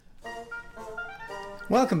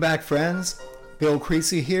Welcome back, friends. Bill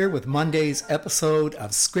Creasy here with Monday's episode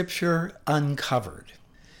of Scripture Uncovered.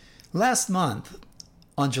 Last month,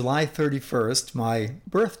 on July 31st, my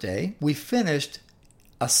birthday, we finished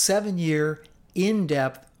a 7-year,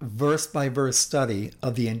 in-depth, verse-by-verse study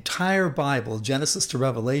of the entire Bible, Genesis to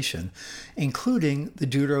Revelation, including the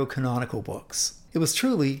Deuterocanonical books. It was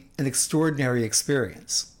truly an extraordinary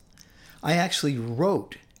experience. I actually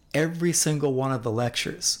wrote every single one of the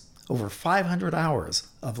lectures, over 500 hours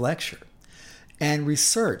of lecture, and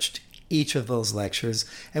researched each of those lectures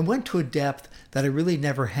and went to a depth that I really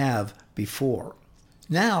never have before.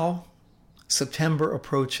 Now, September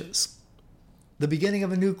approaches, the beginning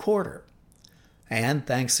of a new quarter, and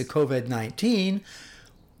thanks to COVID-19,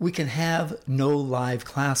 we can have no live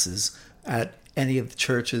classes at any of the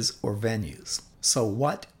churches or venues. So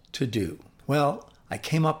what to do? Well, I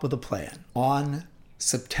came up with a plan. On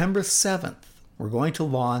September 7th, we're going to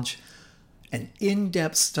launch an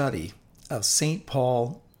in-depth study of St.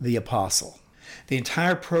 Paul the Apostle. The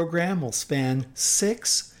entire program will span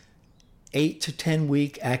 6 8 to 10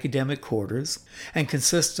 week academic quarters and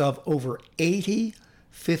consist of over 80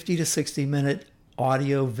 50 to 60 minute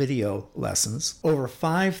audio-video lessons, over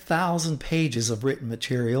 5,000 pages of written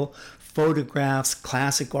material, photographs,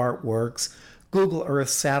 classic artworks, Google Earth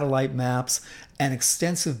satellite maps, and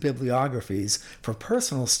extensive bibliographies for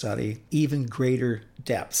personal study, even greater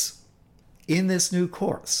depths. In this new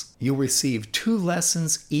course, you'll receive 2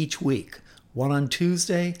 lessons each week, one on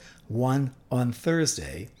Tuesday, one on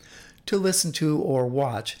Thursday, to listen to or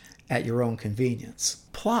watch at your own convenience.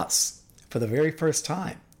 Plus, for the very first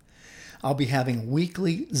time, I'll be having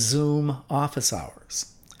weekly Zoom office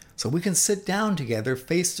hours, so we can sit down together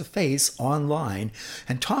face-to-face online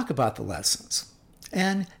and talk about the lessons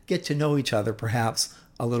and get to know each other perhaps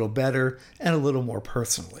a little better and a little more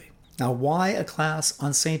personally. Now, why a class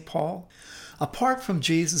on St. Paul? Apart from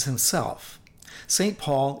Jesus himself, St.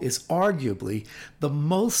 Paul is arguably the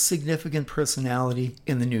most significant personality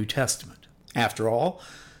in the New Testament. After all,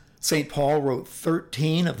 St. Paul wrote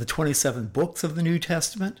 13 of the 27 books of the New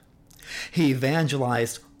Testament. He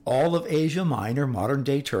evangelized all of Asia Minor,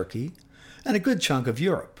 modern-day Turkey, and a good chunk of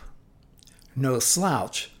Europe. No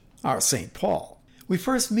slouch, our St. Paul. We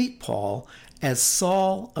first meet Paul as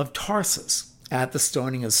Saul of Tarsus at the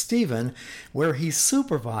stoning of Stephen, where he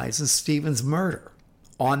supervises Stephen's murder.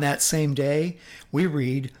 On that same day, we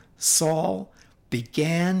read, Saul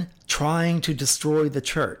began trying to destroy the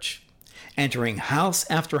church. Entering house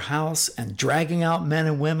after house and dragging out men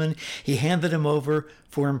and women, he handed them over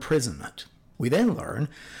for imprisonment. We then learn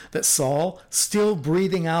that Saul, still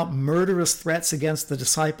breathing out murderous threats against the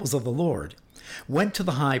disciples of the Lord, went to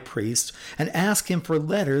the high priest and asked him for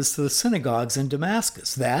letters to the synagogues in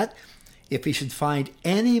Damascus, that, if he should find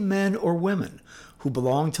any men or women who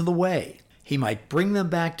belonged to the way, he might bring them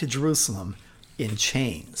back to Jerusalem in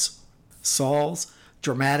chains. Saul's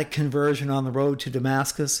dramatic conversion on the road to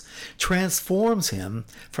Damascus transforms him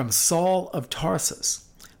from Saul of Tarsus,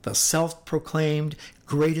 the self-proclaimed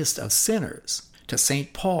greatest of sinners, to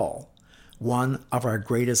St. Paul, one of our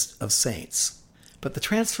greatest of saints. But the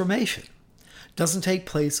transformation doesn't take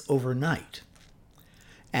place overnight.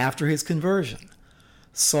 After his conversion,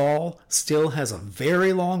 Saul still has a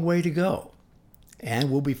very long way to go, and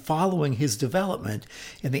we'll be following his development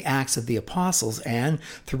in the Acts of the Apostles and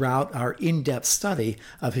throughout our in-depth study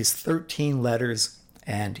of his 13 letters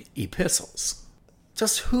and epistles.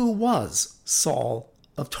 Just who was Saul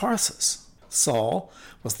of Tarsus? Saul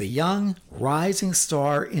was the young, rising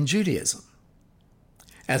star in Judaism.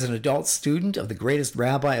 As an adult student of the greatest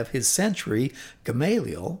rabbi of his century,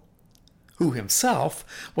 Gamaliel, who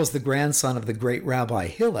himself was the grandson of the great Rabbi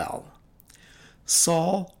Hillel,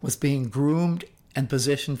 Saul was being groomed and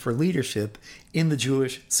positioned for leadership in the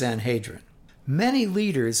Jewish Sanhedrin. Many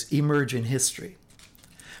leaders emerge in history,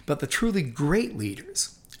 but the truly great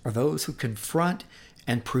leaders are those who confront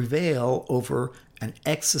and prevail over an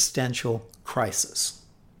existential crisis.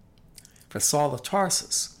 For Saul of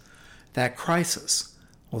Tarsus, that crisis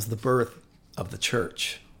was the birth of the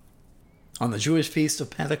church. On the Jewish feast of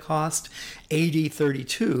Pentecost, AD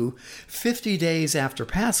 32, 50 days after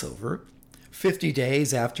Passover, 50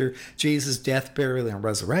 days after Jesus' death, burial, and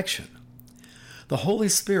resurrection, the Holy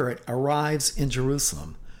Spirit arrives in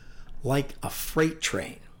Jerusalem like a freight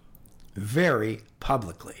train, very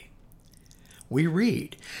publicly. We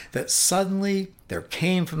read that suddenly there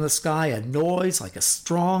came from the sky a noise like a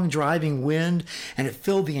strong driving wind, and it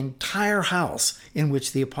filled the entire house in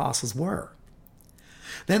which the apostles were.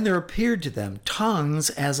 Then there appeared to them tongues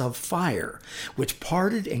as of fire, which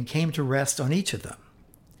parted and came to rest on each of them.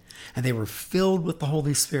 And they were filled with the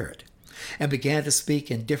Holy Spirit, and began to speak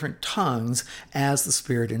in different tongues as the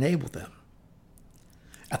Spirit enabled them.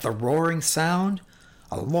 At the roaring sound,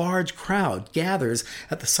 a large crowd gathers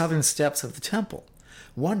at the southern steps of the temple,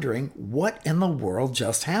 wondering what in the world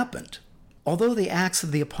just happened. Although the Acts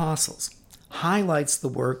of the Apostles highlights the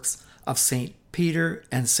works of St. Peter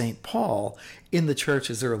and St. Paul in the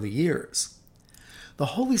church's early years, the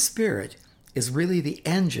Holy Spirit is really the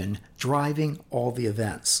engine driving all the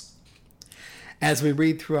events. As we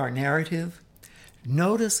read through our narrative,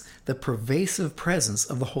 notice the pervasive presence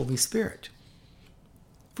of the Holy Spirit.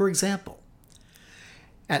 For example,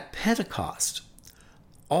 at Pentecost,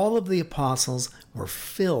 all of the apostles were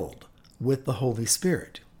filled with the Holy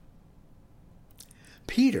Spirit.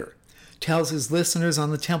 Peter tells his listeners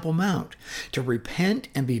on the Temple Mount to repent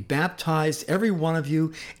and be baptized, every one of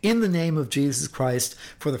you, in the name of Jesus Christ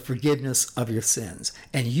for the forgiveness of your sins,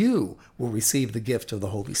 and you will receive the gift of the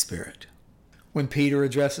Holy Spirit. When Peter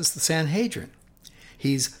addresses the Sanhedrin,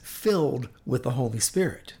 he's filled with the Holy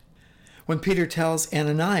Spirit. When Peter tells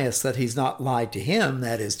Ananias that he's not lied to him,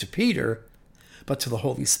 that is, to Peter, but to the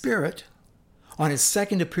Holy Spirit, on his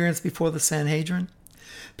second appearance before the Sanhedrin,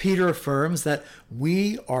 Peter affirms that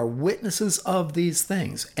we are witnesses of these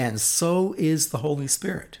things, and so is the Holy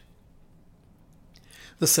Spirit.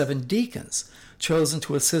 The 7 deacons chosen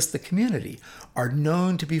to assist the community are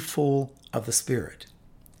known to be full of the Spirit.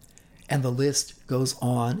 And the list goes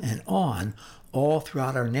on and on all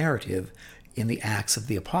throughout our narrative in the Acts of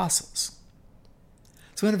the Apostles.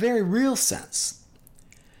 So in a very real sense,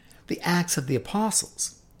 the Acts of the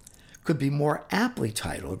Apostles could be more aptly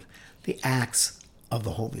titled the Acts of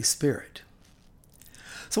the Holy Spirit.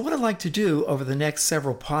 So what I'd like to do over the next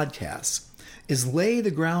several podcasts is lay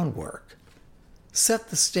the groundwork, set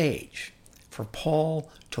the stage for Paul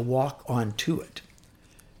to walk onto it,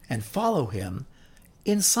 and follow him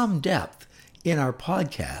in some depth in our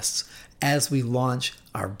podcasts as we launch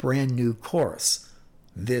our brand new course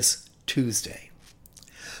this Tuesday.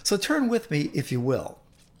 So turn with me, if you will,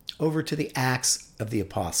 over to the Acts of the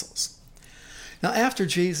Apostles. Now, after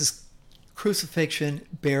Jesus' crucifixion,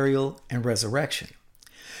 burial, and resurrection,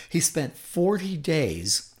 he spent 40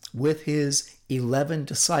 days with his 11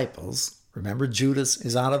 disciples. Remember, Judas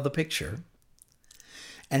is out of the picture.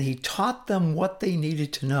 And he taught them what they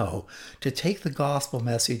needed to know to take the gospel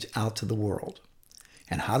message out to the world.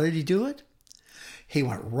 And how did he do it? He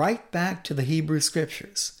went right back to the Hebrew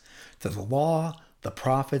Scriptures, to the law, the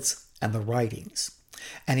prophets, and the writings.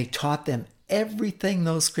 And he taught them everything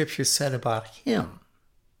those Scriptures said about him.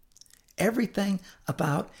 Everything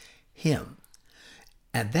about him.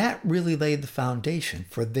 And that really laid the foundation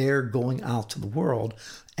for their going out to the world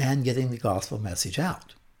and getting the gospel message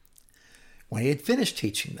out. When he had finished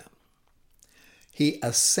teaching them, he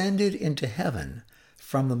ascended into heaven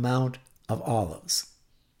from the Mount of Olives,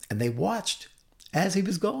 and they watched as he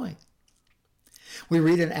was going. We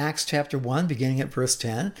read in Acts chapter 1, beginning at verse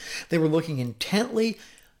 10, they were looking intently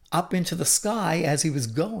up into the sky as he was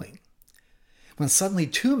going, when suddenly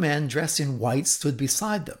 2 men dressed in white stood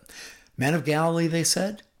beside them. Men of Galilee, they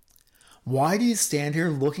said, why do you stand here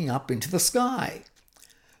looking up into the sky?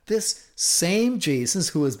 This same Jesus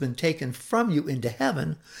who has been taken from you into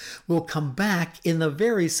heaven will come back in the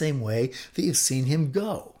very same way that you've seen him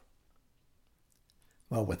go.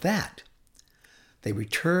 Well, with that, they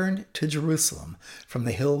returned to Jerusalem from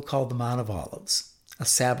the hill called the Mount of Olives, a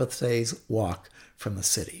Sabbath day's walk from the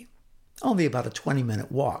city. Only about a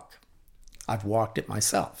 20-minute walk. I've walked it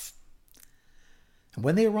myself. And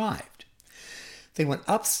when they arrived, they went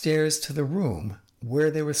upstairs to the room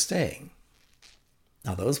where they were staying.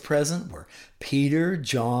 Now those present were Peter,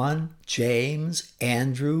 John, James,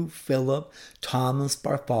 Andrew, Philip, Thomas,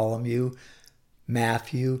 Bartholomew,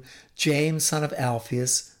 Matthew, James, son of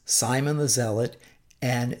Alphaeus, Simon the Zealot,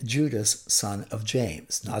 and Judas, son of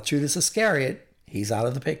James. Not Judas Iscariot, he's out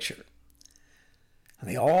of the picture. And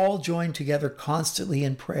they all joined together constantly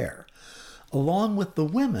in prayer, along with the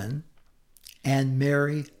women and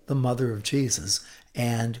Mary, the mother of Jesus,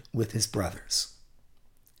 and with his brothers.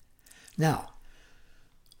 Now,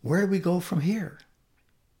 where do we go from here?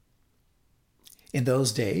 In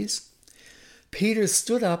those days, Peter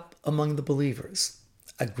stood up among the believers,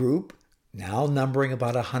 a group now numbering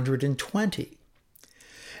about 120.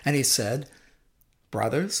 And he said,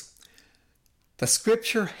 brothers, the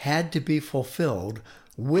scripture had to be fulfilled,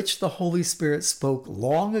 which the Holy Spirit spoke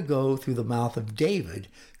long ago through the mouth of David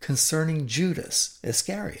concerning Judas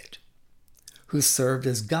Iscariot, who served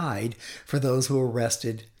as guide for those who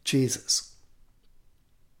arrested Jesus.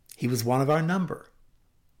 He was one of our number,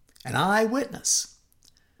 an eyewitness,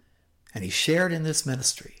 and he shared in this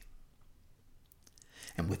ministry.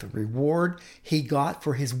 and with the reward he got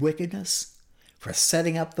for his wickedness, for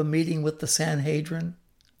setting up the meeting with the Sanhedrin,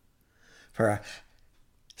 for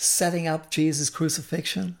setting up Jesus'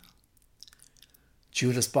 crucifixion.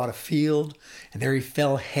 Judas bought a field, and there he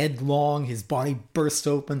fell headlong. His body burst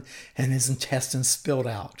open, and his intestines spilled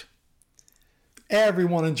out.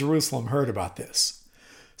 Everyone in Jerusalem heard about this,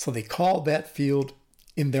 so they called that field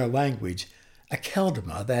in their language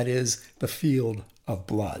Akeldama, that is, the field of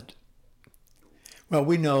blood. Well,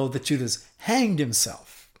 we know that Judas hanged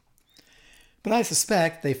himself, but I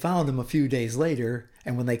suspect they found him a few days later,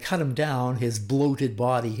 and when they cut him down, his bloated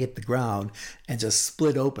body hit the ground and just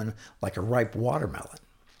split open like a ripe watermelon.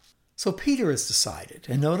 So Peter has decided,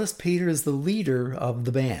 and notice Peter is the leader of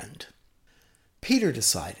the band. Peter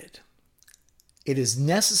decided it is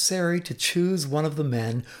necessary to choose one of the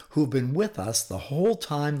men who have been with us the whole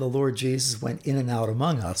time the Lord Jesus went in and out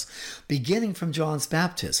among us, beginning from John's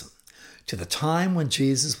baptism to the time when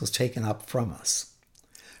Jesus was taken up from us.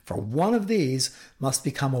 For one of these must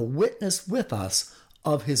become a witness with us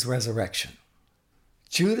of his resurrection.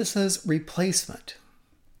 Judas's replacement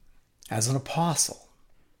as an apostle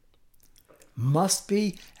must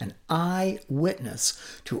be an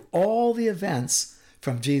eyewitness to all the events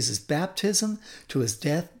from Jesus' baptism to his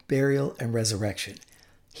death, burial, and resurrection.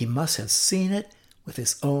 He must have seen it with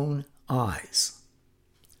his own eyes.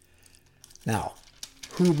 Now,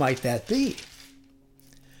 who might that be?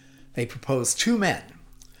 They proposed two men.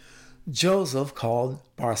 Joseph, called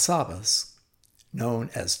Barsabbas, known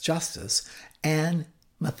as Justus, and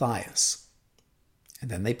Matthias. And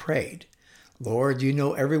then they prayed, Lord, you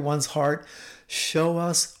know everyone's heart. Show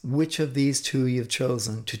us which of these two you've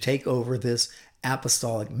chosen to take over this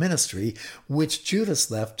apostolic ministry, which Judas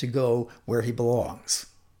left to go where he belongs.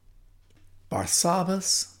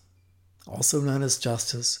 Barsabbas, also known as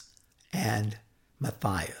Justus, and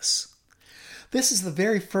Matthias. This is the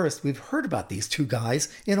very first we've heard about these two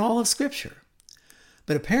guys in all of Scripture.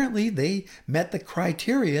 But apparently they met the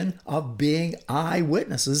criterion of being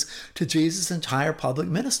eyewitnesses to Jesus' entire public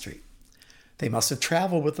ministry. They must have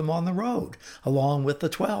traveled with him on the road, along with the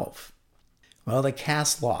 12. Well, they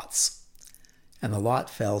cast lots, and the lot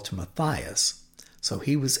fell to Matthias, so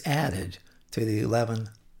he was added to the 11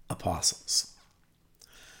 apostles.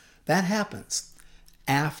 That happens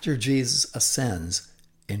after Jesus ascends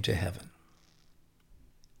into heaven.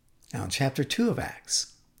 Now in chapter 2 of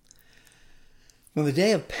Acts, when the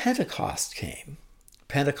day of Pentecost came,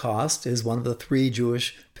 Pentecost is one of the 3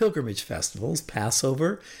 Jewish pilgrimage festivals.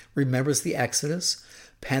 Passover remembers the Exodus,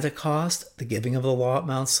 Pentecost, the giving of the law at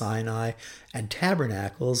Mount Sinai, and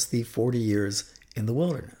Tabernacles, the 40 years in the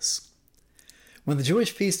wilderness. When the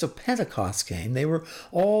Jewish feast of Pentecost came, they were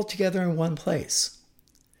all together in one place.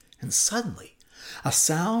 And suddenly, a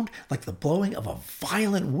sound like the blowing of a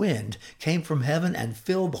violent wind came from heaven and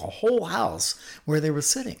filled the whole house where they were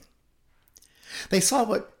sitting. They saw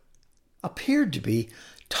what appeared to be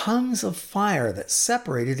tongues of fire that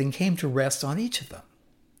separated and came to rest on each of them.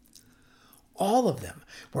 All of them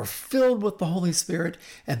were filled with the Holy Spirit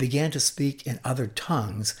and began to speak in other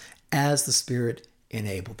tongues as the Spirit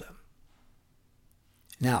enabled them.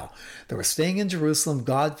 Now, they were staying in Jerusalem,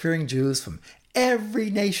 God-fearing Jews from every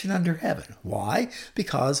nation under heaven. Why?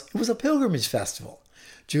 Because it was a pilgrimage festival.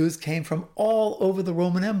 Jews came from all over the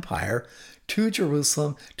Roman Empire to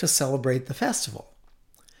Jerusalem to celebrate the festival.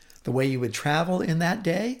 The way you would travel in that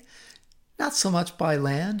day? Not so much by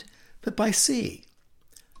land, but by sea.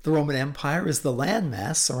 The Roman Empire is the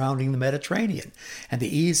landmass surrounding the Mediterranean, and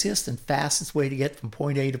the easiest and fastest way to get from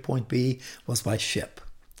point A to point B was by ship.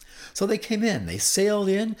 So they came in, they sailed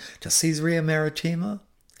in to Caesarea Maritima,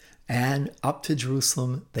 and up to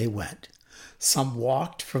Jerusalem they went. Some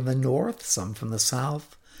walked from the north, some from the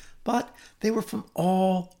south, but they were from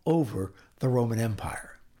all over the Roman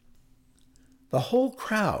Empire. The whole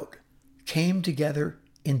crowd came together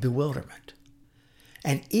in bewilderment,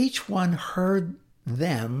 and each one heard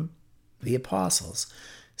them, the apostles,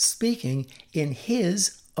 speaking in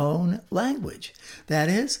his own language. That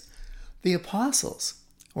is, the apostles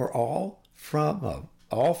were all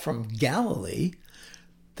from Galilee.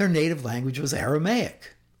 Their native language was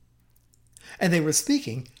Aramaic, and they were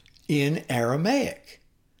speaking in Aramaic.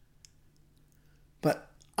 But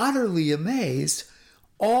utterly amazed,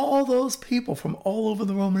 all those people from all over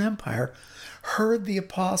the Roman Empire heard the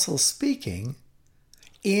apostles speaking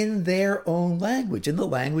in their own language, in the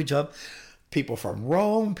language of people from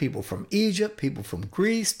Rome, people from Egypt, people from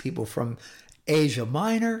Greece, people from Asia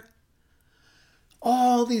Minor,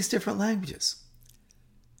 all these different languages.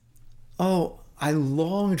 Oh, I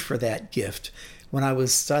longed for that gift when I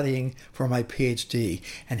was studying for my PhD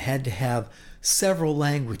and had to have several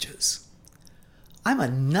languages. I'm a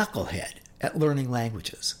knucklehead at learning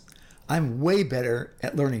languages. I'm way better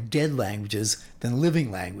at learning dead languages than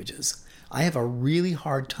living languages. I have a really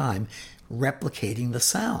hard time replicating the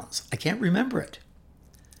sounds. I can't remember it.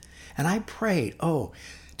 And I prayed,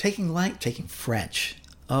 taking French.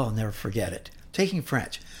 Oh, I'll never forget it. Taking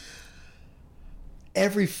French.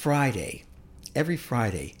 Every Friday,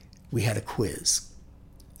 we had a quiz.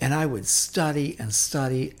 And I would study and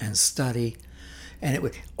study and study. And it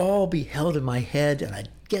would all be held in my head. And I'd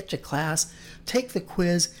get to class, take the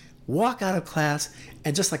quiz, walk out of class,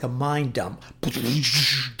 and just like a mind dump,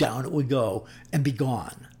 down it would go and be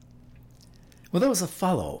gone. Well, there was a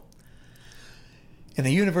fellow in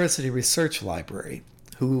the University Research Library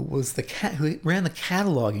who ran the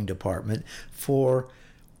cataloging department for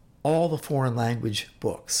all the foreign language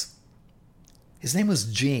books. His name was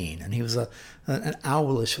Gene, and he was an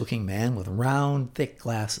owlish-looking man with round, thick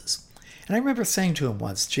glasses. And I remember saying to him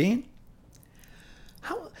once, Gene,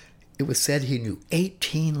 it was said he knew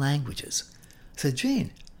 18 languages. I said,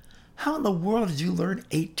 Gene, how in the world did you learn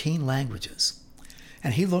 18 languages?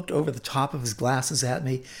 And he looked over the top of his glasses at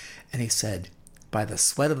me, and he said, by the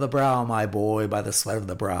sweat of the brow, my boy, by the sweat of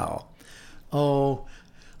the brow. Oh,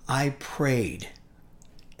 I prayed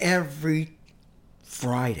every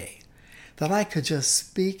Friday that I could just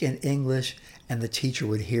speak in English and the teacher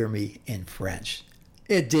would hear me in French.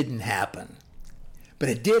 It didn't happen, but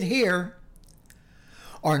it did here.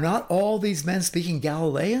 Are not all these men speaking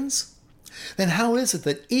Galileans? Then how is it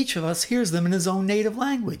that each of us hears them in his own native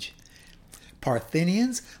language?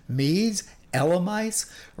 Parthians, Medes,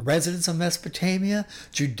 Elamites, residents of Mesopotamia,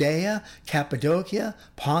 Judea, Cappadocia,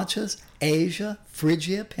 Pontus, Asia,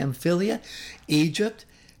 Phrygia, Pamphylia, Egypt,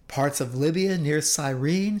 parts of Libya near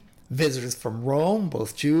Cyrene, visitors from Rome,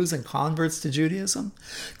 both Jews and converts to Judaism,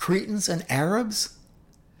 Cretans and Arabs.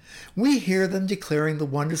 We hear them declaring the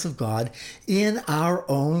wonders of God in our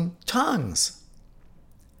own tongues.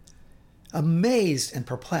 Amazed and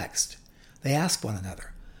perplexed, they ask one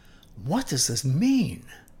another, what does this mean?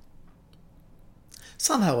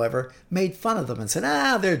 Some, however, made fun of them and said,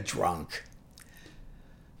 they're drunk.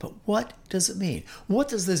 But what does it mean? What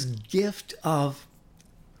does this gift of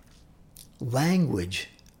language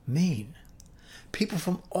mean? People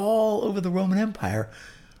from all over the Roman Empire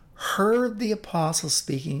heard the apostles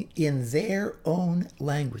speaking in their own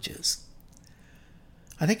languages.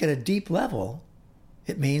 I think at a deep level,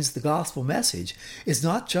 it means the gospel message is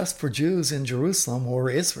not just for Jews in Jerusalem or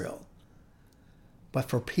Israel, but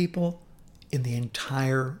for people in the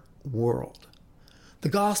entire world. The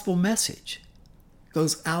gospel message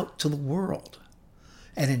goes out to the world.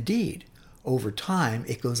 And indeed, over time,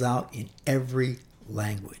 it goes out in every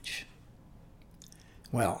language.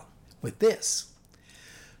 Well, with this,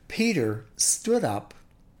 Peter stood up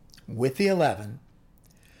with the 11,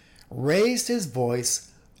 raised his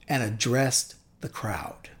voice, and addressed the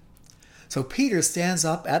crowd. So Peter stands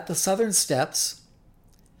up at the southern steps.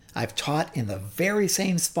 I've taught in the very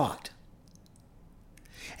same spot.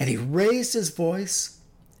 And he raised his voice.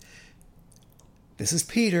 This is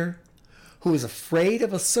Peter, who was afraid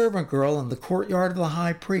of a servant girl in the courtyard of the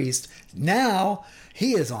high priest. Now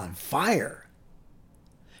he is on fire.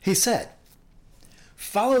 He said,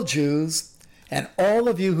 fellow Jews, and all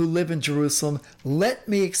of you who live in Jerusalem, let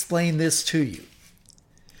me explain this to you.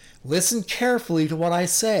 Listen carefully to what I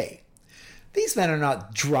say. These men are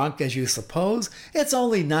not drunk as you suppose. It's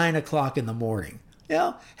only 9 o'clock in the morning.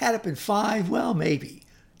 Had it been 5, well, maybe.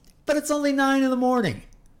 But it's only 9 in the morning.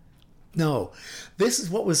 No, this is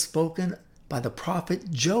what was spoken by the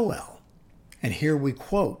prophet Joel. And here we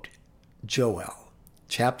quote Joel,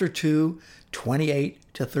 chapter 2,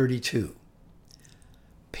 28 to 32.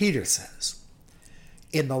 Peter says,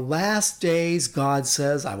 in the last days, God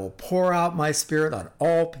says, I will pour out my spirit on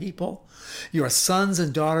all people. Your sons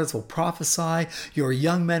and daughters will prophesy. Your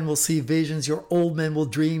young men will see visions. Your old men will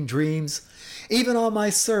dream dreams. Even on my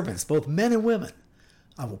servants, both men and women,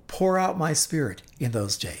 I will pour out my spirit in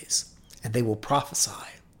those days, and they will prophesy.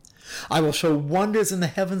 I will show wonders in the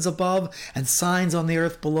heavens above and signs on the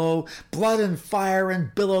earth below, blood and fire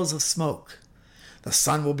and billows of smoke. The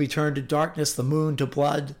sun will be turned to darkness, the moon to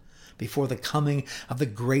blood, before the coming of the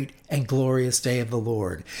great and glorious day of the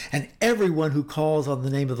Lord, and everyone who calls on the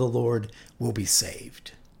name of the Lord will be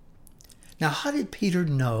saved. Now, how did Peter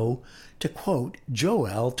know to quote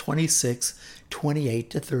Joel 26, 28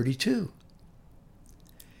 to 32?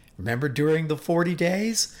 Remember during the 40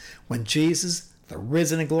 days when Jesus, the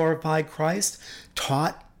risen and glorified Christ,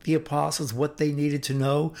 taught the apostles what they needed to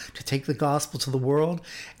know to take the gospel to the world,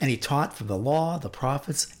 and he taught from the law, the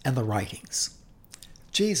prophets, and the writings.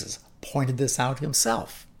 Jesus pointed this out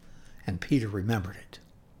himself, and Peter remembered it.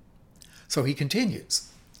 So he continues,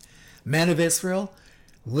 Men of Israel,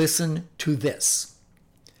 listen to this.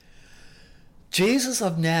 Jesus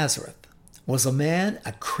of Nazareth was a man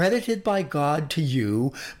accredited by God to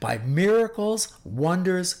you by miracles,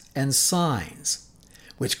 wonders, and signs,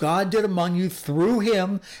 which God did among you through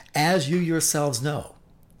him, as you yourselves know.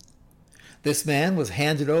 This man was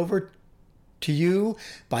handed over to you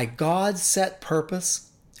by God's set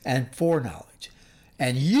purpose and foreknowledge.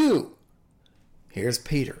 And you, here's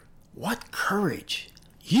Peter, what courage!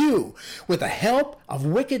 You, with the help of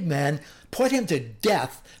wicked men, put him to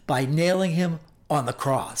death by nailing him on the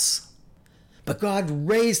cross. But God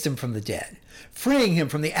raised him from the dead, freeing him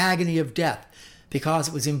from the agony of death, because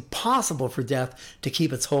it was impossible for death to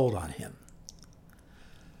keep its hold on him.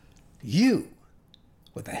 You,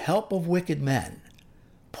 with the help of wicked men,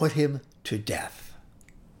 put him to death.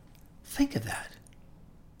 Think of that.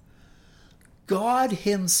 God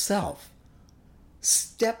himself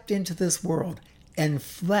stepped into this world and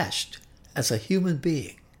fleshed as a human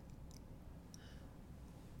being.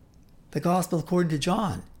 The Gospel according to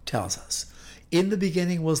John tells us, in the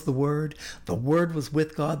beginning was the Word was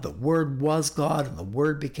with God, the Word was God, and the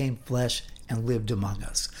Word became flesh and lived among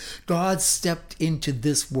us. God stepped into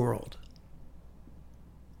this world,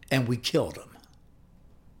 and we killed him.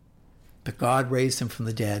 But God raised him from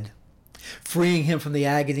the dead, freeing him from the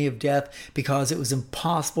agony of death, because it was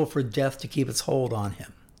impossible for death to keep its hold on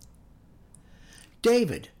him.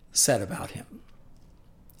 David said about him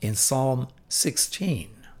in Psalm 16,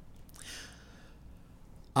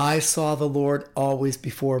 I saw the Lord always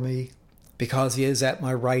before me. Because he is at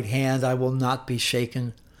my right hand, I will not be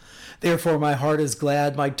shaken. Therefore my heart is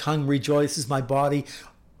glad, my tongue rejoices, my body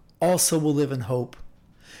also will live in hope.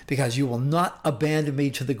 Because you will not abandon me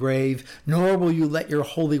to the grave, nor will you let your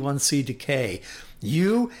Holy One see decay.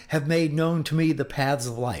 You have made known to me the paths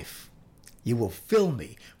of life. You will fill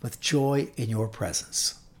me with joy in your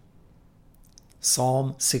presence.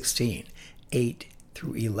 Psalm 16, 8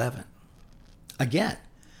 through 11. Again,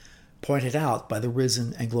 pointed out by the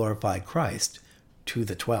risen and glorified Christ to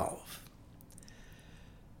the 12.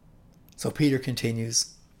 So Peter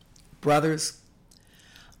continues, Brothers,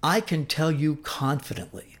 I can tell you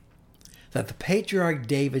confidently that the patriarch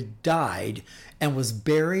David died and was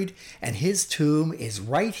buried, and his tomb is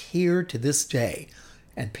right here to this day.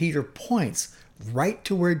 And Peter points right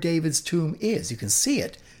to where David's tomb is. You can see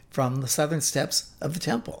it from the southern steps of the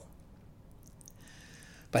temple.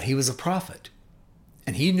 But he was a prophet,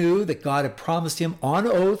 and he knew that God had promised him on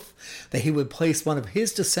oath that he would place one of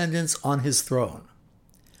his descendants on his throne.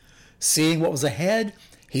 Seeing what was ahead,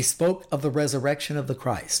 he spoke of the resurrection of the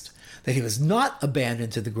Christ, that he was not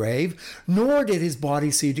abandoned to the grave, nor did his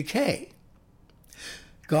body see decay.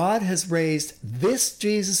 God has raised this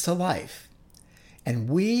Jesus to life, and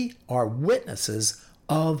we are witnesses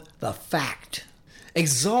of the fact.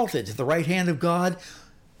 Exalted to the right hand of God,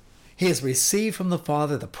 he has received from the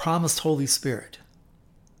Father the promised Holy Spirit,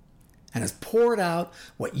 and has poured out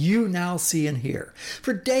what you now see and hear.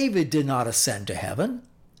 For David did not ascend to heaven,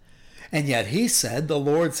 and yet he said, the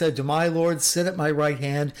Lord said to my Lord, sit at my right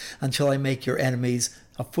hand until I make your enemies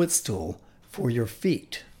a footstool for your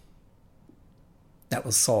feet. That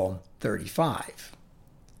was Psalm 35.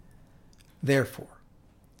 Therefore,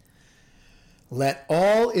 let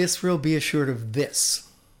all Israel be assured of this.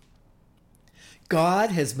 God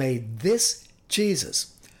has made this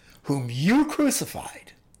Jesus, whom you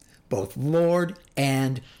crucified, both Lord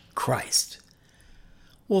and Christ.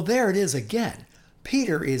 Well, there it is again.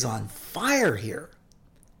 Peter is on fire here.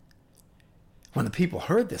 When the people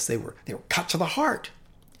heard this, they were cut to the heart.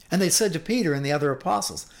 And they said to Peter and the other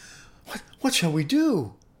apostles, What shall we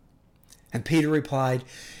do? And Peter replied,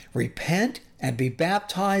 Repent and be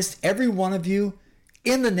baptized, every one of you,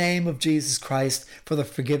 in the name of Jesus Christ for the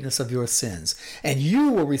forgiveness of your sins, and you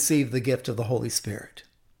will receive the gift of the Holy Spirit.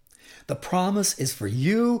 The promise is for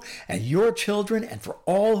you and your children and for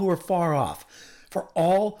all who are far off, for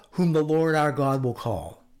all whom the Lord our God will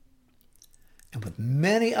call. And with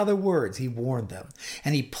many other words he warned them,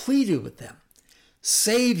 and he pleaded with them,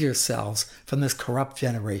 Save yourselves from this corrupt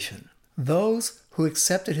generation. Those who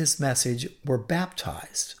accepted his message were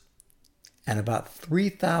baptized, and about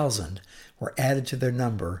 3,000 were added to their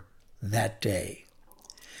number that day.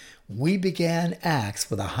 We began Acts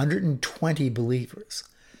with 120 believers.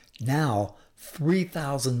 Now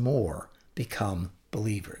 3,000 more become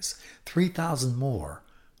believers. 3,000 more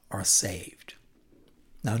are saved.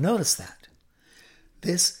 Now notice that.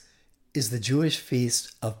 This is the Jewish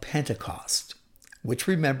feast of Pentecost, which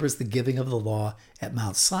remembers the giving of the law at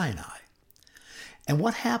Mount Sinai. And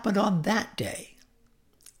what happened on that day?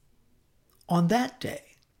 On that day,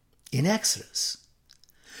 in Exodus,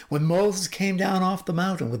 when Moses came down off the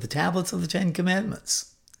mountain with the tablets of the Ten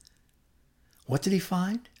Commandments, what did he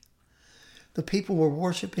find? The people were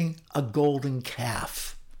worshiping a golden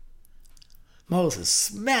calf. Moses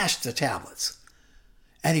smashed the tablets,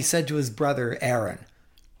 and he said to his brother Aaron,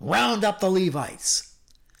 "Round up the Levites."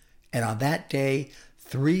 And on that day,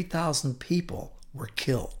 3,000 people were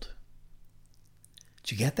killed.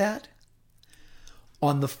 Did you get that?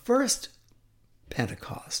 On the first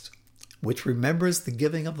Pentecost, which remembers the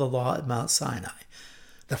giving of the law at Mount Sinai,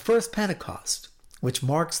 the first Pentecost, which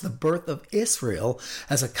marks the birth of Israel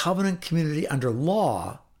as a covenant community under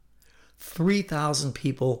law, 3,000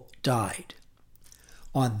 people died.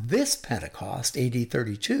 On this Pentecost, AD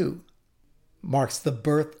 32, marks the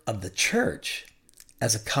birth of the church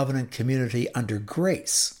as a covenant community under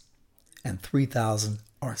grace, and 3,000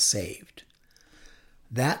 are saved.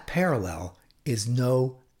 That parallel is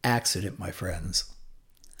no accident, my friends.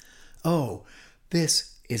 Oh,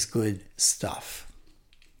 this is good stuff.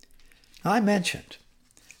 I mentioned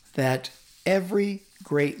that every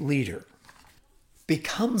great leader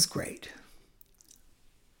becomes great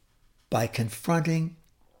by confronting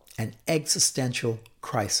an existential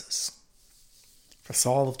crisis. For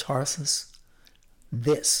Saul of Tarsus,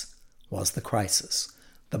 this was the crisis,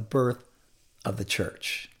 the birth of the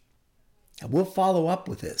church. And we'll follow up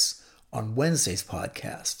with this on Wednesday's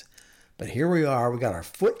podcast. But here we are, we got our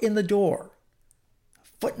foot in the door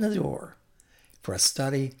for a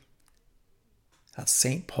study of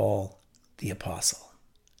St. Paul the Apostle.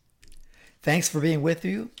 Thanks for being with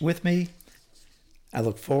me. I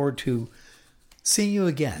look forward to seeing you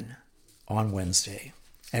again on Wednesday.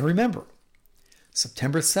 And remember,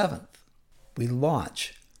 September 7th, we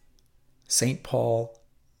launch St. Paul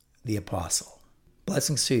the Apostle.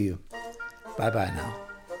 Blessings to you. Bye-bye now.